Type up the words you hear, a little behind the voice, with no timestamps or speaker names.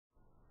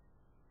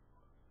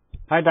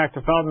Hi,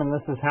 Dr. Feldman.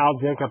 This is Hal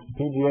Jacobs,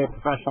 PGA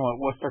professional at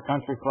Worcester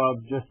Country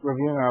Club. Just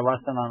reviewing our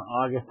lesson on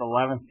August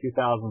 11th,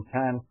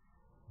 2010.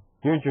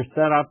 Here's your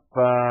setup.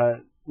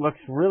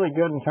 Looks really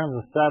good in terms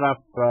of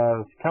setup.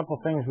 There's a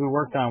couple things we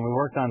worked on. We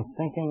worked on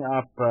syncing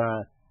up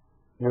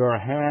your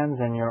hands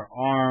and your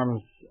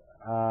arms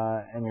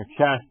and your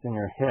chest and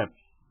your hips.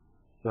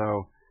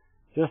 So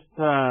just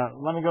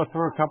let me go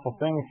through a couple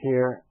things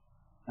here.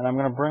 And I'm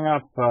going to bring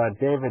up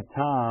David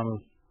Toms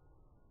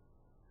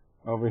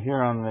over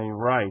here on the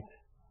right.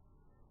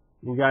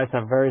 You guys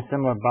have very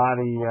similar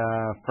body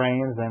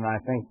frames, and I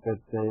think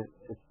that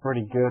it's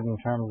pretty good in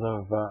terms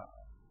of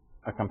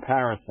a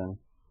comparison.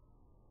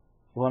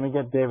 So let me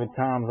get David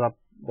Toms up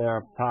there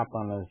up top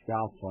on his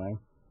golf swing.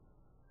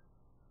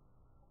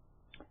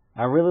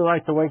 I really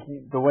like the way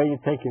you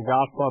take your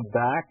golf club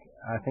back.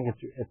 I think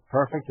it's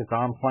perfect. It's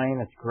on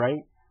plane. It's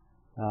great.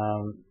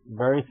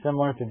 Very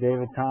similar to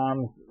David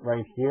Toms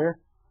right here.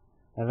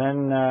 And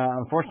then,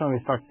 unfortunately,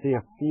 we start to see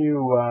a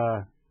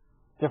few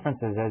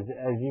differences.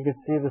 As you can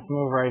see this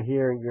move right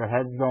here, your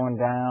head's going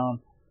down.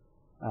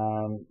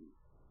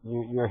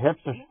 Your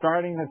hips are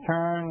starting to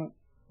turn,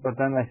 but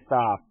then they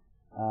stop.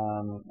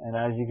 And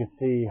as you can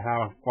see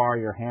how far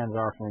your hands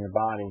are from your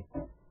body.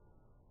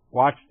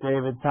 Watch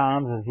David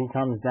Toms as he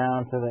comes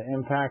down to the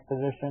impact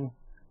position.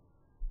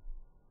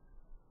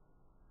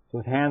 So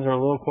his hands are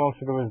a little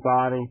closer to his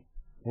body.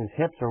 His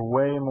hips are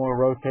way more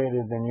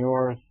rotated than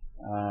yours.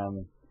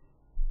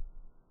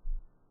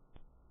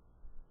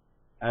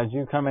 As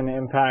you come into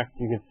impact,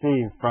 you can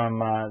see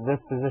from this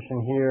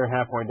position here,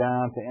 halfway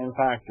down to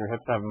impact, your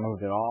hips haven't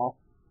moved at all.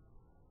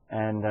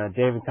 And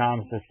David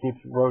Toms just keeps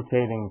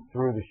rotating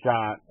through the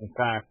shot. In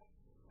fact,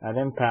 at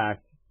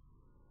impact,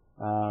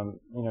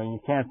 you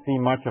can't see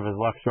much of his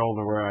left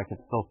shoulder, where I can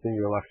still see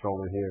your left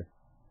shoulder here.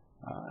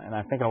 And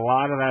I think a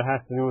lot of that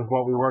has to do with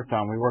what we worked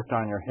on. We worked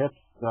on your hips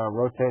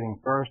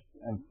rotating first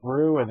and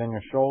through, and then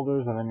your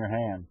shoulders, and then your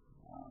hands.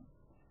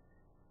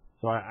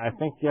 So I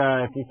think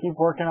if you keep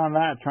working on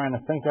that, trying to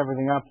sync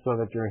everything up so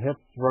that your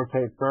hips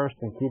rotate first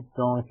and keep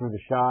going through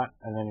the shot,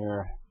 and then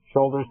your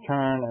shoulders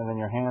turn, and then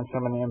your hands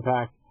come in the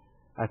impact,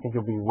 I think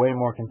you'll be way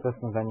more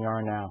consistent than you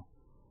are now.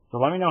 So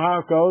let me know how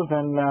it goes,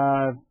 and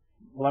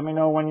let me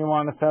know when you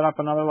want to set up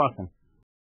another lesson.